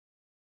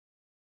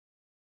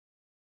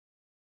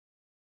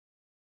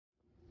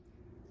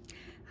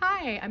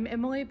Hi, I'm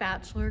Emily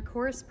Batchelor,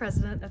 Chorus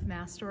President of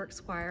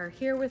Masterworks Choir,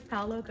 here with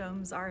Paulo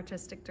Gomes, our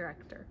Artistic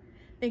Director.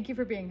 Thank you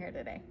for being here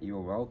today. You're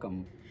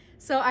welcome.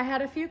 So I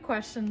had a few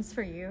questions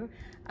for you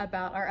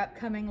about our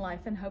upcoming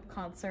Life and Hope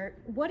concert.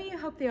 What do you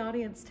hope the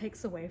audience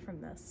takes away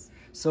from this?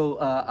 So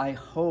I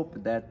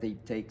hope that they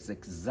take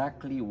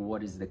exactly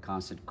what is the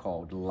concert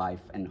called,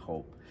 Life and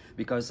Hope.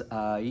 Because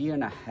a year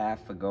and a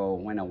half ago,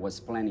 when I was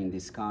planning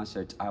this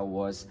concert, I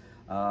was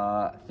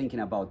thinking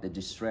about the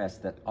distress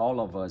that all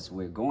of us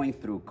were going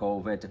through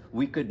COVID.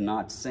 We could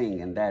not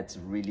sing, and that's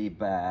really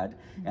bad.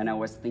 And I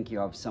was thinking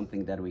of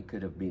something that we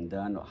could have been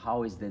done.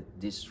 How is the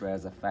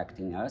distress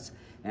affecting us?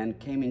 And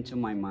came into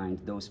my mind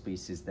those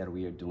pieces that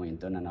we are doing,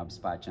 Dona, Nobis,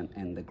 Pacem,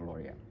 and the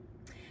Gloria.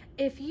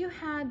 If you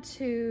had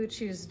to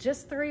choose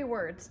just 3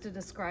 words to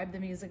describe the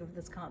music of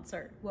this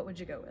concert, what would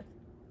you go with?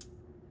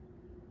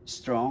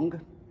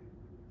 Strong,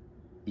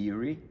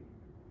 eerie,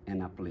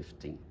 and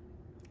uplifting.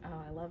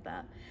 Oh, I love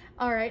that.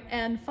 All right,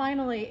 and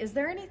finally, is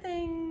there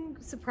anything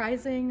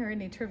surprising or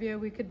any trivia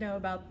we could know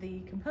about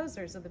the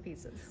composers of the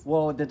pieces?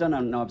 Well, the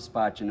Dona Nobis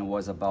Pacem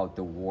was about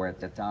the war at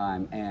the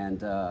time, and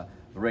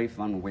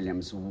Vaughan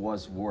Williams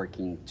was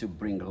working to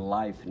bring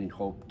life and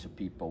hope to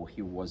people.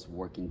 He was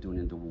working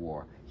during the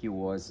war. He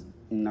was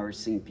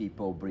nursing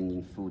people,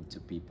 bringing food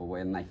to people,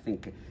 and I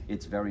think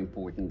it's very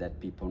important that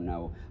people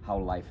know how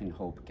life and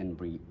hope can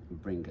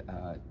bring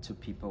to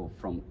people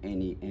from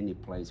any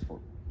place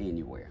for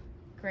anywhere.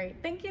 Great.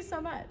 Thank you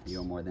so much.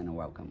 You're more than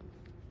welcome.